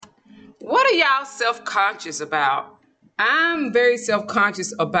What are y'all self-conscious about? I'm very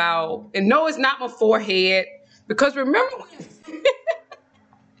self-conscious about, and no, it's not my forehead, because remember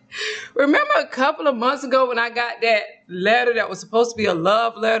a couple of months ago when I got that letter that was supposed to be a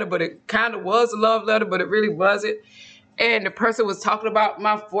love letter, but it kind of was a love letter, but it really wasn't. And the person was talking about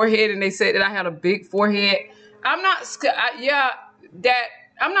my forehead, and they said that I had a big forehead. I'm not, yeah, that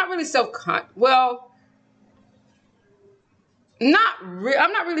I'm not really self-conscious. Well, I'm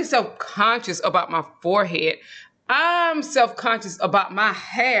not really self-conscious about my forehead. I'm self-conscious about my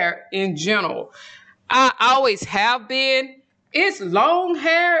hair in general. I always have been. It's long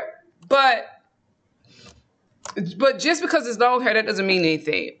hair, but just because it's long hair, that doesn't mean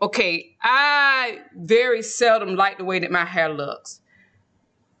anything. Okay, I very seldom like the way that my hair looks.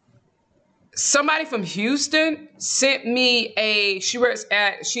 Somebody from Houston sent me she's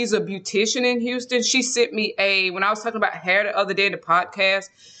a beautician in Houston. She sent me when I was talking about hair the other day in the podcast,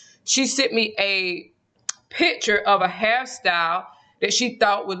 she sent me a picture of a hairstyle that she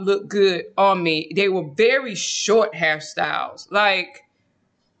thought would look good on me. They were very short hairstyles, like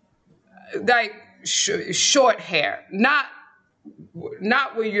short hair, not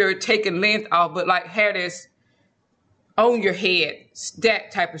where you're taking length off, but like hair that's on your head,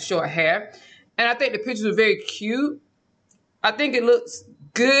 that type of short hair. And I think the pictures are very cute. I think it looks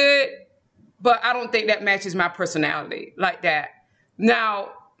good, but I don't think that matches my personality like that. Now,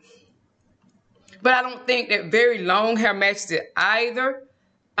 but I don't think that very long hair matches it either.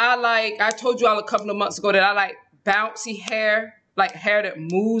 I told you all a couple of months ago that I like bouncy hair, like hair that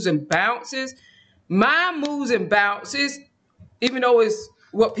moves and bounces. Mine moves and bounces, even though it's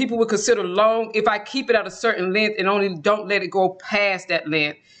what people would consider long. If I keep it at a certain length and only don't let it go past that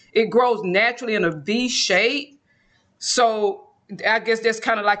length, it grows naturally in a V shape. So I guess that's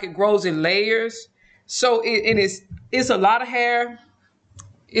kind of like it grows in layers. So it's a lot of hair.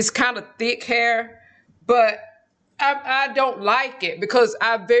 It's kind of thick hair, but I don't like it because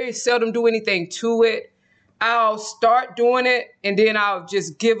I very seldom do anything to it. I'll start doing it and then I'll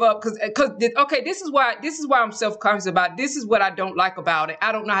just give up okay, this is why I'm self-conscious about it. This is what I don't like about it.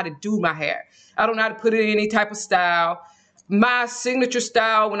 I don't know how to do my hair. I don't know how to put it in any type of style. My signature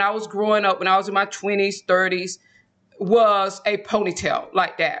style when I was growing up, when I was in my 20s, 30s, was a ponytail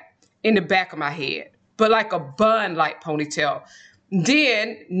like that in the back of my head, but like a bun like ponytail.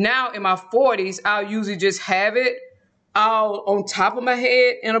 Then now in my 40s, I'll usually just have it all on top of my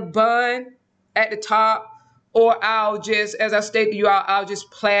head in a bun at the top, or I'll just, as I stated to you, I'll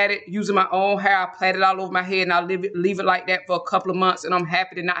just plait it using my own hair. I'll plait it all over my head and I'll leave it like that for a couple of months, and I'm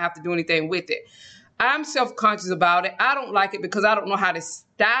happy to not have to do anything with it. I'm self-conscious about it. I don't like it because I don't know how to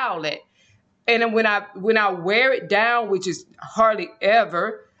style it. And then when I wear it down, which is hardly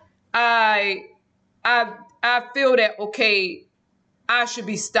ever, I feel that, okay, I should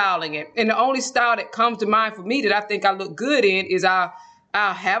be styling it. And the only style that comes to mind for me that I think I look good in is I'll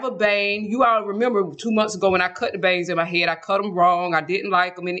have a bang. You all remember 2 months ago when I cut the bangs in my head, I cut them wrong. I didn't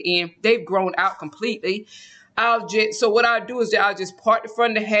like them in the end. They've grown out completely. So what I'll do is that I'll just part the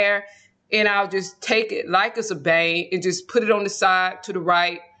front of the hair and I'll just take it like it's a bang and just put it on the side to the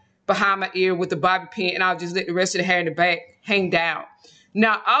right behind my ear with the bobby pin, and I'll just let the rest of the hair in the back hang down.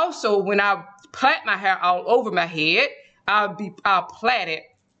 Now, also, when I plait my hair all over my head, I'll plait it,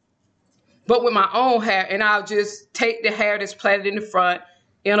 but with my own hair, and I'll just take the hair that's plaited in the front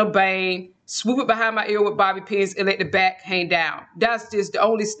in a bang, swoop it behind my ear with bobby pins, and let the back hang down. That's just the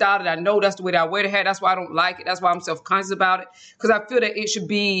only style that I know. That's the way that I wear the hair. That's why I don't like it. That's why I'm self-conscious about it, because I feel that it should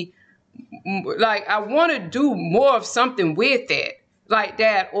be like, I want to do more of something with it like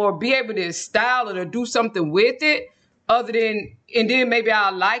that, or be able to style it or do something with it and then maybe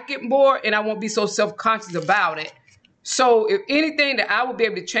I'll like it more and I won't be so self-conscious about it. So if anything that I would be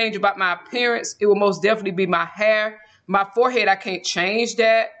able to change about my appearance, it will most definitely be my hair. My forehead, I can't change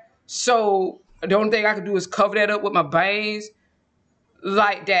that. So the only thing I can do is cover that up with my bangs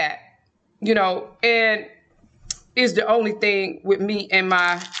like that, and it's the only thing with me and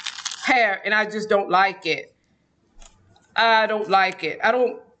my hair, and I just don't like it. I don't like it.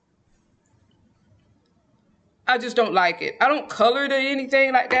 I just don't like it. I don't color it or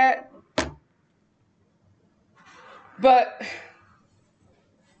anything like that. But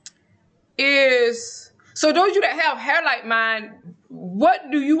so those of you that have hair like mine,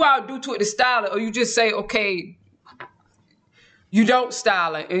 what do you all do to it to style it? Or you just say, okay, you don't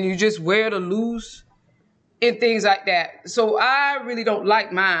style it and you just wear it loose and things like that. So I really don't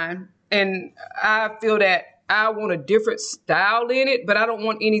like mine, and I feel that I want a different style in it, but I don't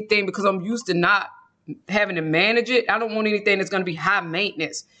want anything, because I'm used to not having to manage it. I don't want anything that's going to be high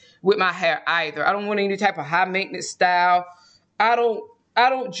maintenance with my hair either. I don't want any type of high maintenance style. I don't I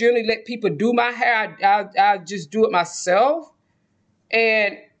don't generally let people do my hair. I just do it myself,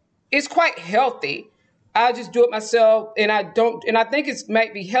 and it's quite healthy. I just do it myself, and I think it's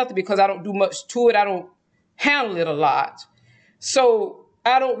might be healthy because I don't do much to it. I don't handle it a lot. So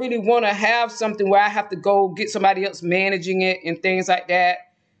I don't really want to have something where I have to go get somebody else managing it and things like that.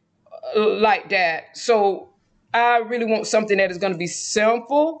 So I really want something that is going to be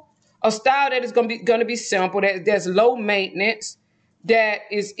simple, a style that is going to be simple, that's low maintenance, that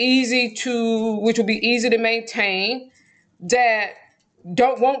is which will be easy to maintain, that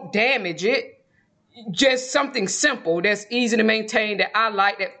won't damage it. Just something simple that's easy to maintain, that I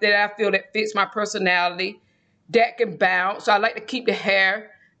like, that I feel that fits my personality, that can bounce. So I like to keep the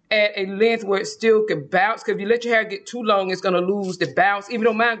hair at a length where it still can bounce, because if you let your hair get too long, it's going to lose the bounce. Even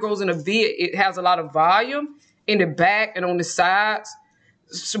though mine grows in a V, it has a lot of volume in the back and on the sides.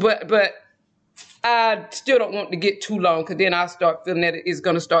 So, but I still don't want to get too long, because then I start feeling that it's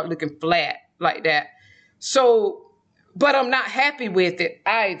going to start looking flat like that. So, but I'm not happy with it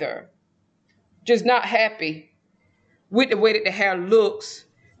either. Just not happy with the way that the hair looks.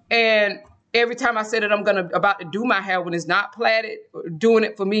 And every time I say that I'm about to do my hair, when it's not plaited, doing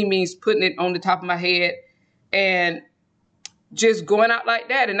it for me means putting it on the top of my head and just going out like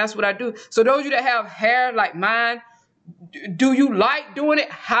that. And that's what I do. So those of you that have hair like mine, do you like doing it?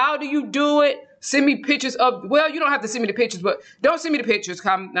 How do you do it? Send me pictures of, well, you don't have to send me the pictures, but don't send me the pictures,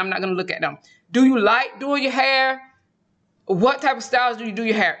 because I'm not going to look at them. Do you like doing your hair? What type of styles do you do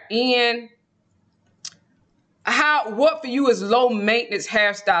your hair in? What for you is low maintenance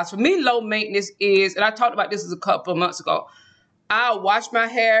hairstyles? For me, low maintenance is, and I talked about this a couple of months ago, I'll wash my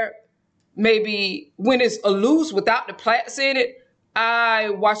hair maybe when it's loose without the plaits in it.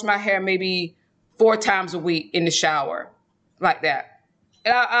 I wash my hair maybe 4 times a week in the shower, like that.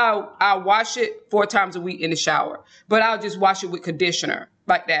 And I'll wash it 4 times a week in the shower, but I'll just wash it with conditioner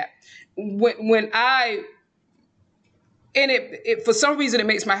like that. For some reason, it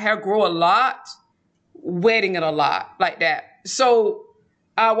makes my hair grow a lot, wetting it a lot like that. So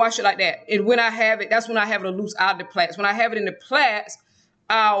I'll wash it like that. And when I have it, that's when I have it loose out of the plaits. When I have it in the plaits,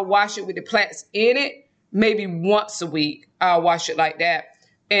 I'll wash it with the plaits in it maybe once a week. I'll wash it like that.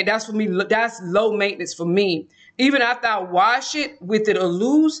 And that's for me, that's low maintenance for me. Even after I wash it with it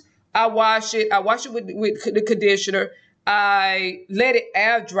loose, I wash it with the conditioner. I let it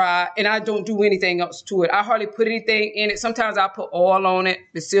air dry, and I don't do anything else to it. I hardly put anything in it. Sometimes I put oil on it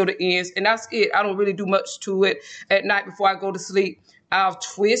to seal the ends, and that's it. I don't really do much to it. At night before I go to sleep, I'll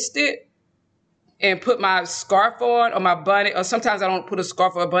twist it and put my scarf on or my bonnet, or sometimes I don't put a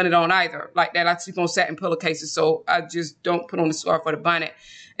scarf or a bonnet on either. Like that, I sleep on satin pillowcases, so I just don't put on the scarf or the bonnet.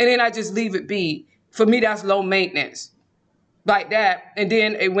 And then I just leave it be. For me, that's low maintenance, like that. And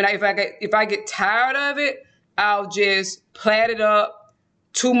then if I get tired of it, I'll just plait it up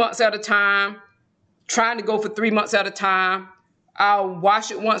 2 months at a time, trying to go for 3 months at a time. I'll wash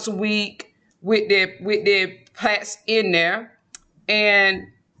it once a week with the plaits in there and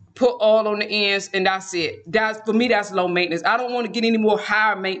put oil on the ends, and that's it. For me, that's low maintenance. I don't want to get any more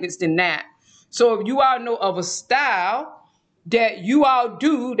higher maintenance than that. So if you all know of a style that you all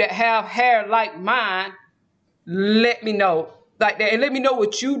do that have hair like mine, let me know. Like that, and let me know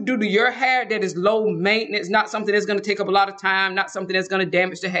what you do to your hair that is low maintenance, not something that's going to take up a lot of time, not something that's going to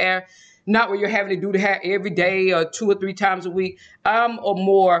damage the hair, not where you're having to do the hair every day or 2 or 3 times a week. I'm a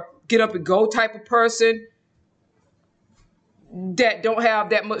more get up and go type of person that don't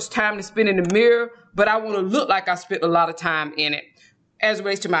have that much time to spend in the mirror, but I want to look like I spent a lot of time in it as it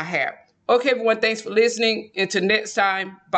relates to my hair. Okay, everyone, thanks for listening. Until next time, bye.